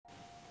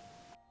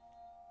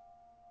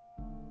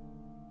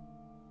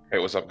Hey,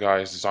 what's up,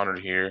 guys? Dishonored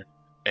here,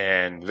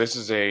 and this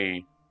is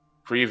a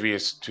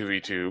previous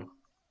 2v2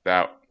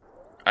 that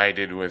I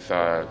did with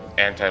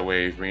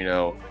Anti-Wave,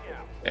 Reno,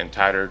 and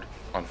Tattered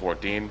on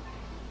 14.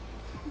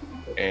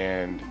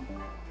 And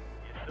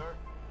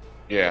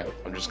yeah,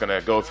 I'm just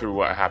gonna go through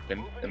what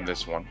happened in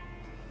this one.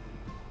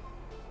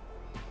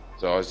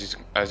 So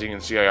as you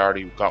can see, I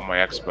already got my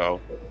expo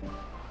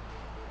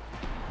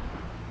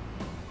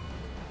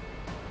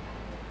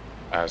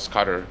as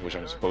Cutter, which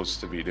I'm supposed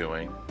to be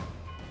doing.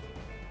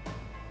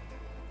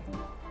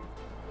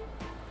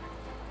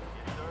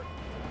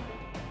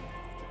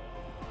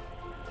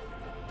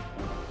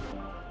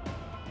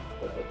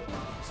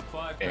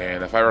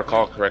 And if I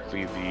recall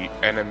correctly, the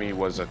enemy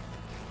was a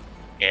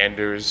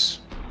Anders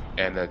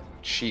and a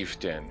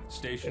Chieftain.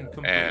 Station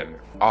complete. And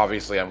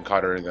obviously I'm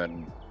Cutter,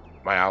 then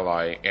my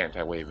ally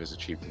Anti-Wave is a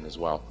Chieftain as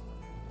well.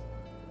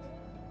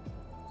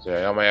 So yeah,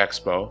 I got my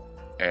expo,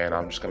 and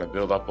I'm just gonna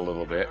build up a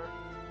little bit.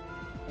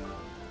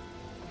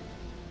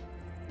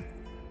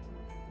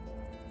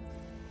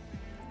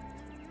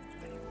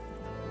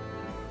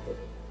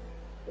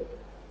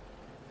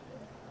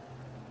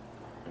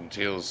 And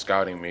Teal's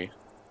scouting me.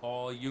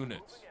 All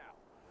units.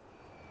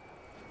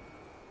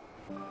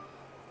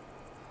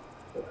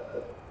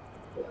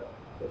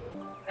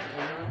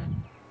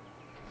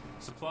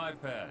 Supply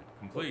pad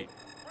complete.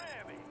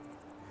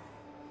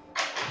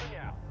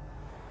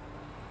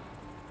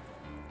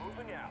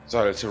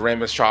 So it's a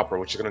Ramus Chopper,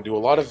 which is gonna do a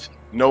lot of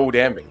no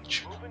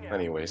damage.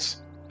 Anyways.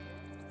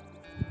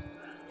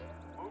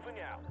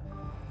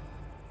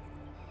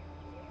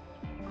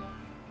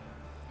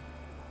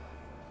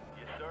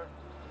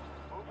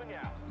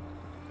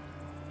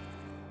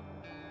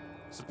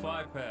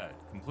 Supply pad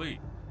complete.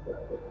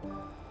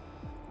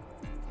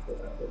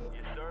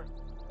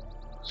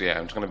 So yeah,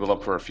 I'm just gonna build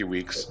up for a few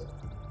weeks.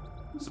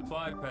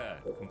 Supply pad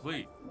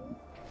complete.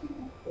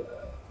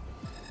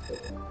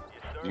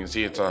 You can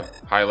see it's a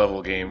high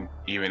level game,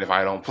 even if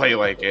I don't play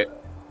like it.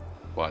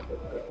 But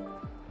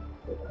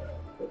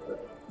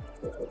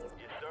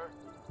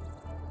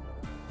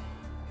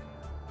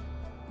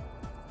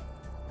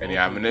and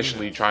yeah, I'm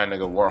initially trying to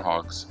go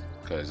Warhogs,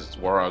 because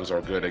Warhogs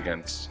are good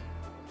against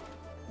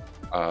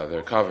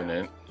their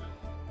Covenant.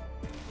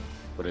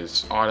 But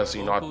it's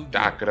honestly not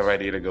that good of an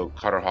idea to go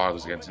Cutter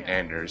Hogs against an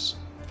Anders.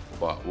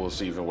 But we'll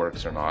see if it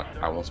works or not.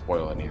 I won't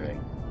spoil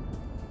anything.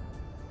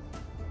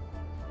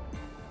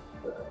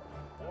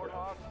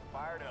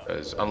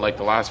 Because unlike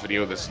the last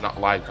video, this is not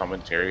live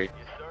commentary.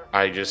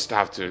 I just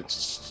have to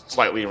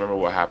slightly remember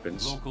what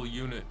happens. Local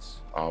units.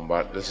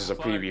 But this is a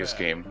previous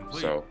game,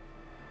 so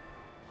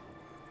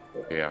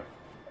yeah.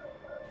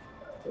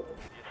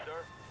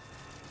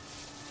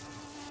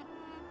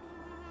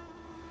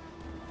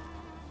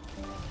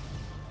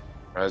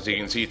 As you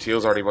can see,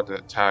 Teal's already about to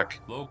attack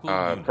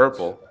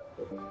Purple.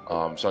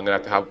 So I'm gonna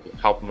have to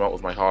help him out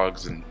with my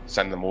hogs and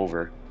send them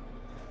over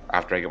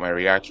after I get my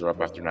reactor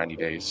up after 90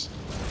 days.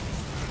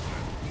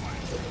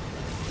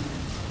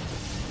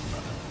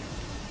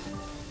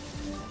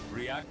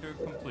 Reactor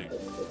complete.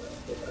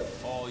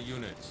 All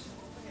units.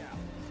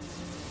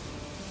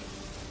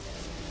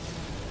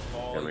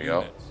 All There we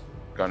units.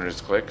 go. Gunner's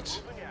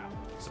clicked.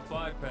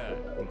 Supply pad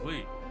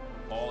complete.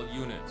 All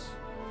units.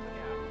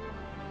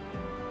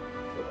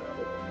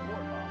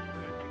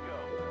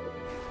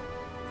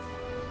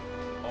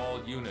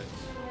 All units.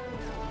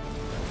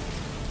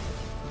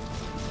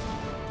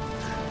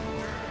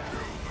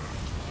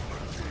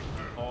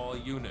 All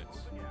units.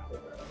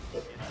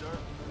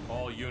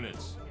 All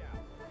units.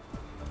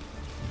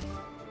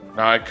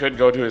 Now I could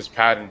go to his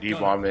pad and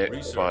debomb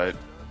it, but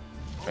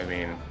I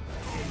mean,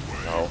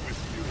 no.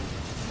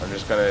 I'm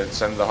just gonna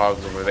send the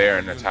hogs over there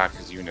and attack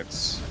his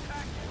units.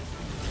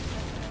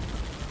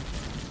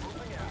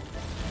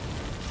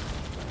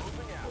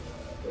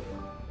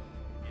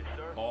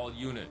 All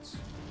units.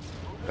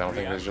 I don't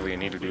think there's really a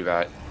need to do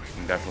that. You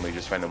can definitely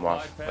just fend them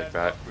off like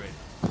that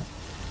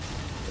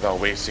without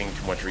wasting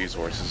too much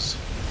resources.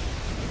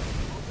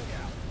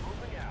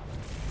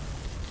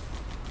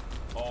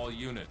 All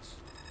units.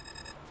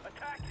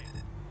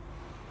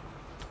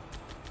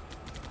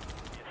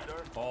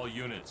 All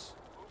units.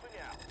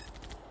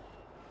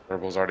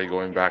 Purple's already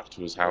going back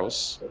to his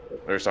house.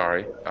 Or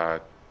sorry,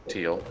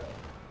 Teal.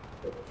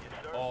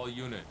 All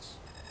units.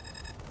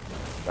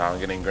 Now I'm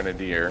getting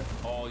Grenadier.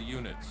 All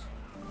units.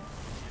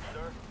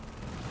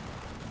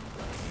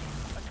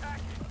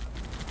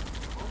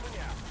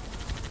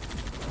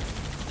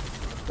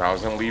 Now I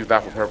was gonna leave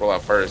that for Purple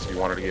at first if he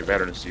wanted to get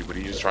veterancy, but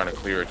he's just trying to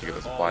clear it to get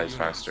the supplies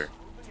faster.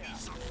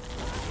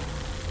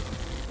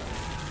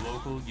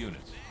 Local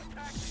units.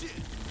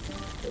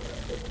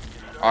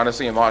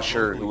 Honestly, I'm not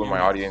sure who in my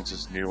audience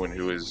is new and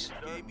who is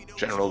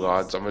General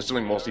Gods. I'm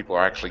assuming most people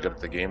are actually good at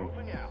the game.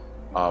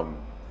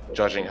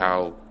 Judging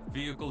how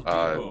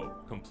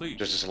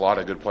just a lot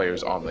of good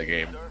players on the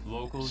game.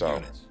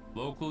 So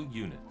Local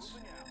units.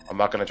 I'm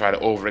not gonna try to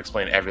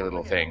over-explain every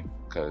little thing,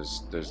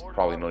 because there's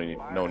probably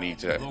no need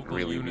to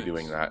really be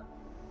doing that.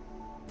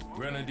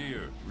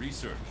 Grenadier,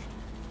 research.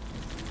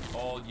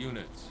 All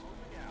units.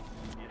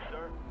 Yes,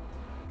 sir.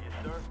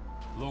 Yes, sir.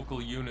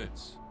 Local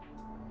units.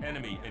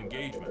 Enemy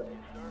engagement.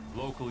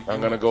 Local units.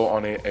 I'm gonna go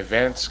on an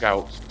advanced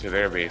scout to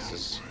their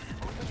bases.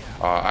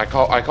 I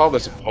call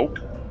this a poke.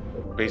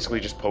 Basically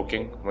just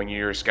poking when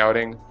you're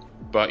scouting.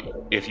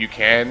 But if you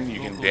can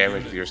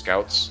damage your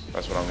scouts.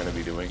 That's what I'm gonna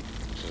be doing.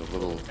 Just a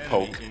little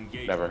poke.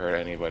 Never hurt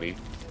anybody.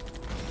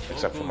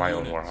 Except for my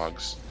own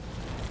warhogs.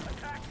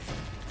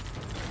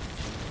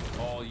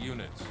 All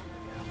units.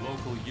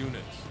 Local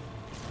units.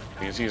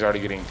 You can see he's already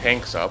getting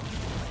tanks up,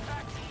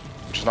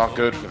 which is not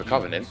good for the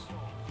Covenant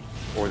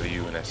or the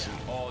UNSC.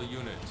 All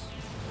units.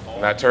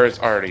 And that turret's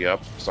already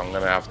up, so I'm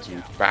gonna have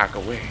to back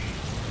away.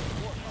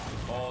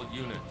 All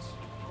units.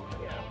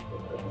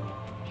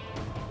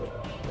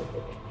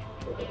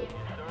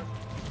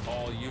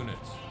 All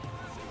units.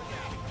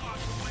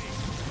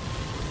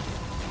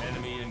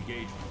 Enemy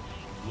engagement.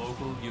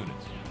 Local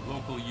units.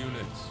 Local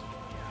units.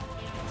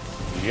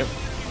 Yep,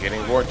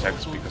 getting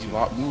vortex because I'm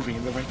not moving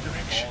in the right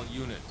direction. All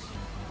units.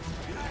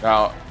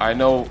 Now, I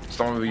know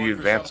some of the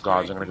advanced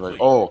gods are gonna be like,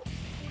 oh,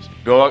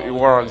 build out your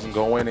warhogs and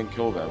go in and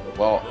kill them.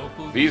 Well,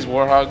 these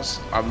warhogs,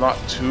 I'm not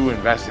too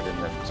invested in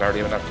them because I already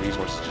have enough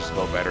resources to just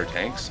build better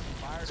tanks.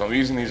 So I'm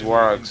using these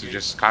warhogs to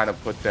just kind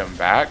of put them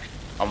back.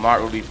 I'm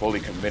not really fully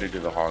committed to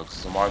the hogs.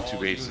 So I'm on 2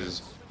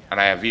 bases, and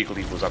I have vehicle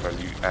equals up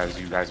as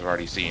you guys have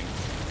already seen.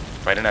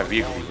 If I didn't have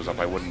vehicle equals up,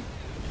 I would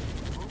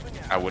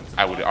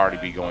already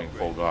be going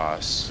full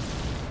gas.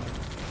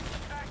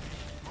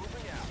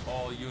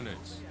 All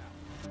units.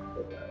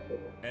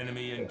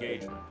 Enemy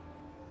engagement.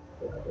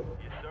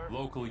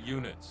 Local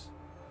units.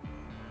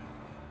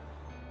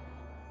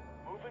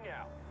 Moving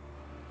out.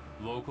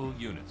 Local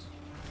units.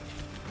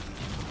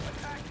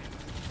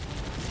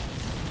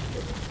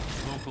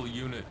 Local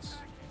units.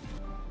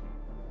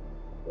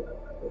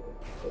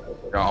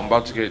 Now I'm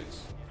about to get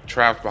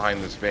trapped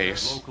behind this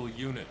base. Local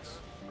units.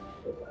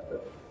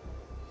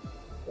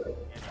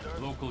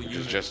 Local Which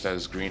units. is just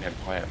as Green had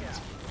planned.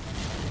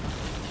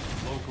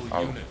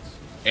 Local units.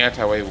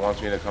 Anti-Wave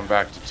wants me to come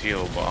back to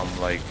Teal, but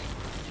I'm like,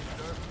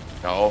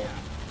 no,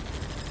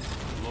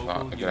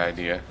 not a good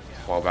idea.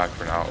 Fall back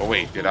for now. Oh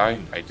wait, did I?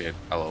 I did.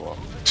 LOL.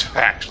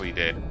 I actually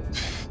did.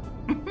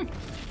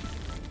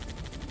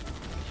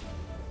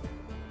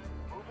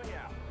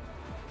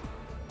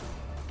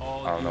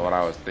 I don't know what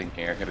I was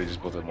thinking. I could have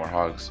just built more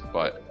hogs,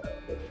 but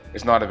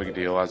it's not a big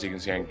deal. As you can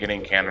see, I'm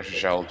getting canister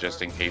shell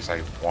just in case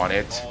I want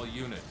it. All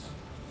units.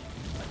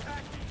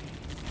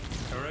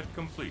 Turret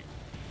complete.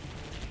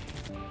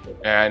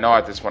 And I know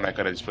at this point I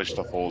could have switched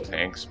to full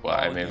tanks, but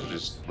I may as well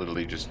just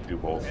literally just do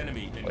both.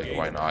 Like,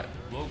 why not?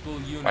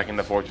 If I can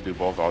afford to do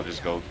both, I'll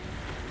just go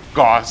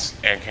Gauss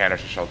and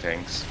canister shell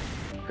tanks,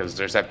 because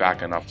they're set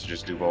back enough to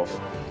just do both.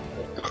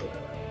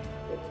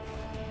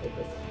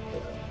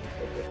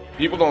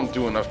 People don't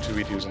do enough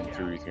 2v2s and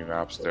 3v3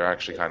 maps. They're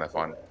actually kind of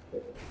fun.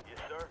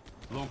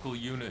 Local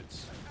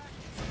units.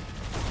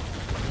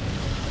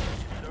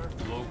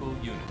 Local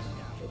units.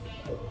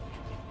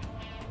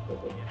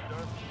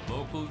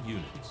 Local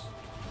units.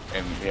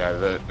 And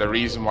yeah, the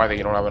reason why they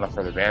don't have enough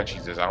for the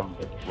Banshees is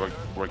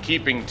we're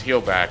keeping Teal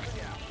back,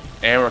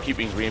 and we're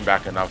keeping Green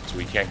back enough so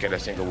we can't get a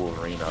single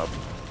Wolverine up.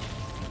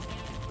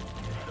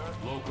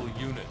 Local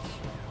units.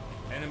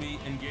 Enemy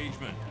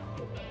engagement.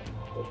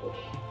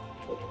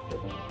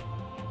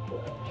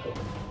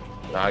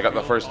 Now I got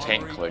the first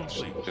tank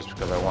clicked just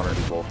because I wanted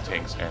to do both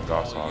tanks and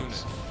Gauss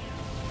hogs.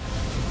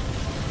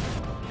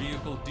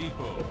 Vehicle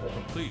depot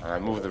complete. And I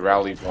moved the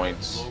rally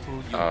points.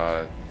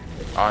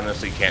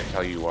 Honestly, can't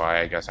tell you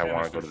why. I guess I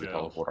want to go to the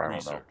teleporter. I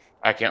don't know.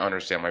 I can't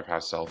understand my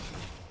past self.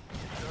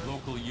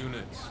 Local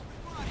units.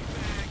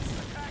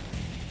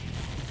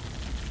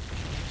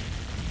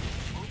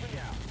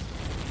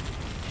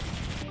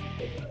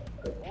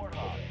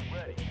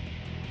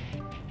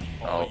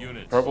 Oh,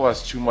 Purple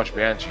has too much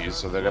Banshees,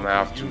 so they're gonna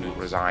have to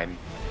resign,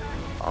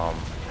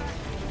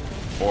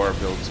 or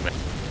build some.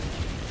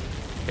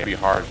 It'll be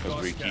hard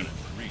because we keep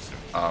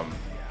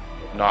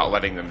not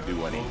letting them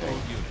do anything.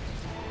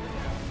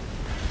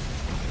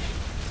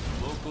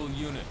 Local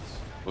units.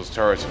 Those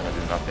turrets are gonna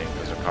do nothing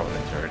because they're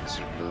Covenant turrets.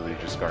 They're literally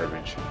just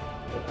garbage.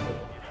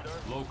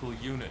 Local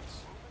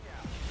units.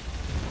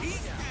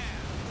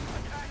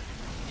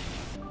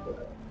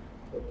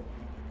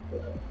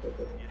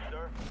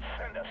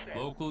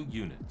 Local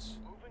units.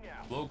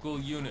 Local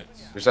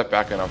units. They're set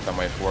back enough that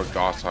my 4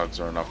 Gauss hogs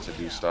are enough to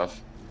do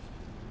stuff.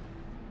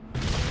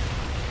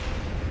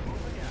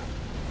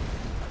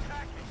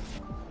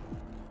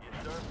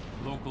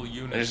 Local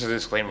units. And just a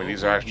disclaimer,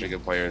 these are actually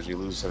good players. We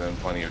lose to them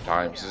plenty of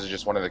times. This is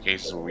just one of the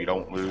cases where we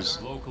don't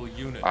lose. Local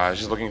units. I was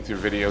just looking through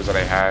videos that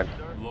I had,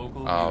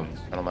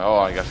 and I'm like, oh,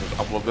 I guess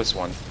I'll upload this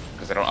one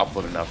because I don't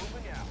upload enough.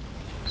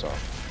 So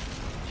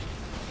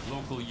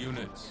Local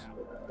units.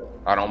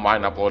 I don't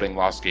mind uploading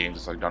lost games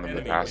as I've done in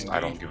the past. I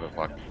don't give a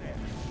fuck.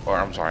 Or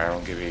I'm sorry, I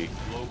don't give a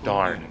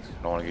darn.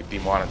 I don't want to get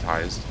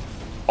demonetized.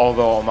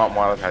 Although I'm not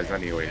monetized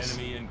anyways.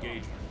 Enemy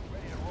engagement.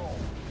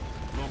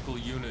 Local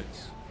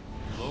units.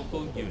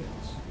 Local units.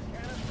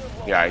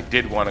 Yeah, I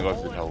did want to go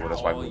to the teleporter.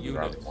 That's why I moved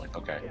around the point.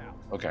 Okay.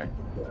 Okay.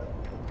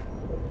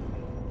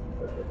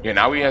 Yeah,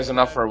 now he has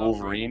enough for a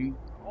Wolverine.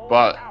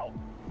 but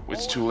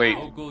it's too late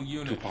Local to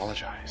units.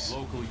 apologize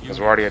Local because units.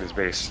 we're already at his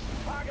base.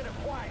 Target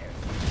acquired.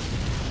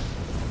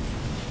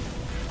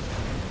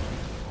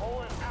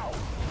 Pulling out.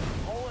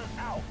 Pulling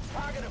out.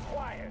 Target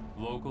acquired.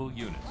 Local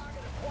units.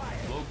 Target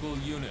acquired. Local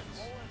units.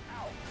 Pulling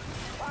out.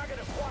 Target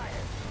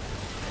acquired.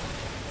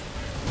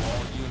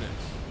 All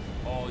units.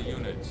 All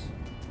units.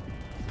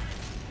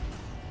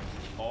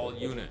 All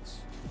units.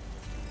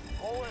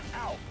 Pulling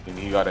out. And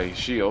he got a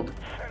shield.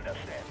 Send us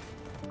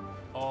in.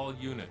 All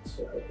units.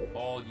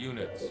 All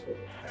units.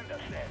 Send us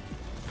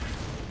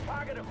in.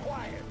 Target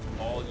acquired.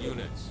 All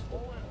units.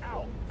 Pulling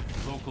out.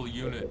 Local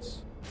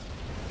units.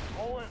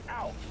 Pulling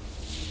out.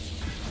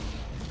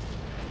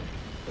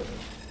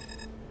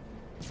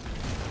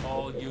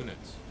 All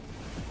units.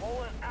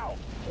 Pulling out.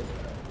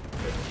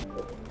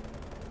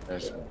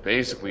 That's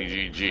basically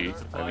GG.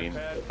 I mean,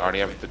 I already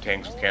have the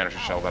tanks with canister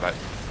shell that I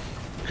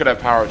could have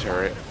power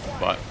turret,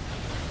 but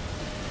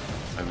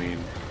I mean,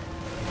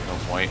 no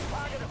point.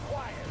 Target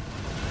acquired.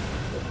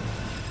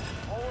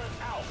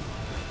 Pulling out.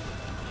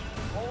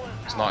 Pulling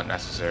It's out. not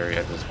necessary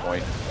at this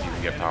point to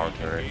even get power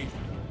turret.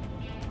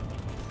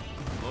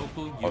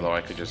 Local units. Although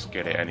I could just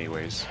get it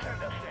anyways.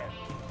 Send us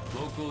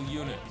in. Local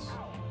units.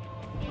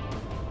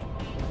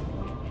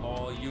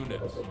 All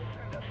units.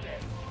 Send us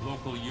in.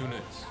 Local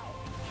units.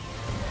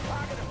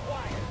 Target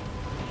acquired.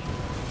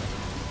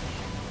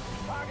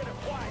 Target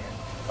acquired.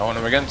 Now, when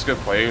I'm against good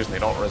players and they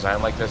don't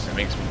resign like this, it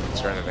makes me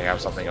concerned that they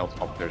have something else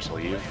up their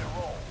sleeve.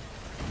 Roll.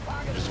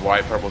 Which is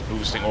why Purple's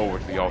boosting over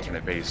to the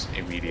alternate base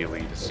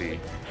immediately to see.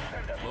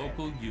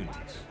 Local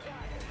units.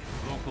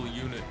 Local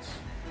units.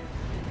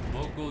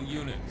 Local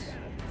units.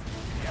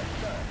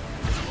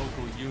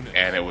 Local units.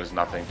 And it was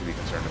nothing to be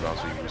concerned about,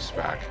 so he boosts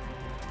back.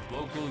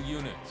 Local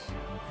units.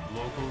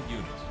 Local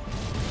units.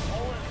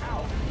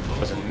 I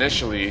was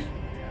initially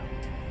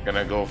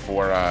gonna go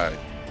for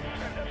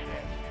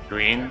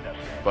green,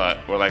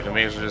 but we're like, we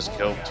may as well just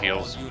kill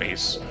Teal's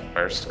base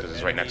first because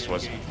it's right next to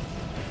us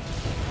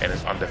and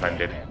it's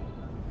undefended,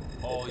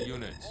 All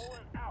units.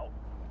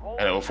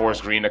 and it will force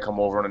green to come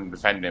over and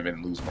defend him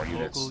and lose more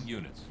units, Local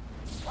units.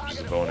 which is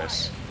a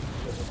bonus.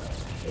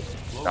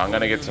 Local Now I'm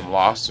gonna get some units.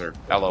 loss or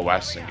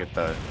LOS and get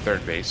the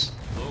third base.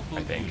 Local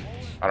I think.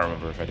 units. I don't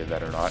remember if I did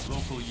that or not.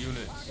 Local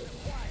units.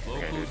 Local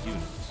Okay, dude.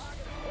 units.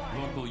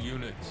 Local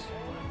units.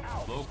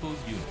 Local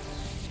units.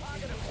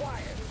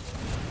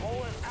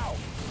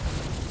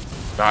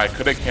 Now I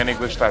could have candy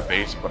glitched that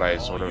base, but I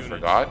sort of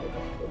forgot.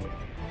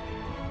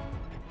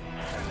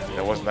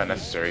 It wasn't that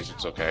necessary, so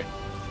it's okay.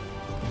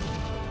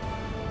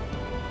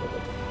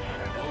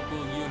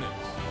 Local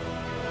units.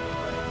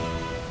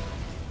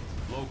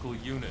 Local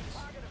units.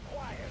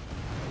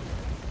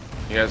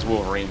 He has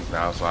Wolverines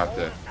now, so I have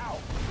to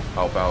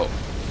help out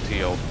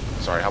Teal.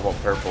 Sorry, how about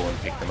Purple and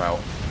take them out?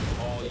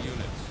 All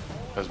units.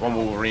 Because one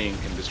Wolverine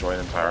can destroy an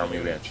entire army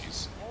of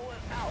Banshees.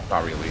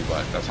 Not really,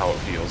 but that's how it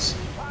feels.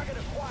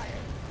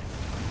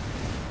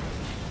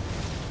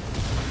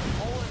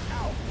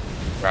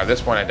 At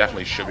this point, I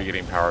definitely should be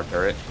getting power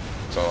turret,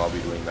 so I'll be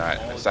doing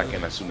that in a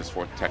second as soon as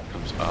fourth tech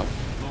comes up,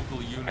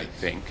 Local units. I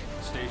think.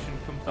 Station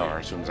complete. Or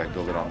as soon as I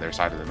build it on their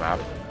side of the map.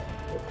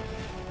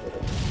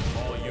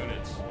 All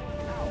units.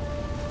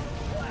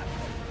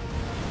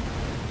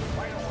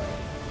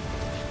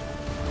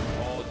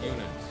 All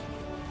units.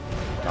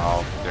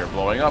 Now they're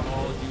blowing up,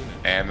 All units.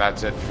 and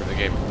that's it for the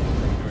game.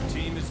 Your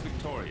team is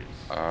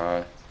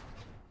victorious.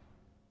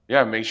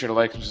 Yeah, make sure to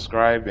like and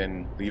subscribe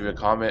and leave a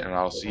comment, and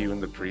I'll see you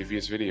in the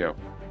previous video.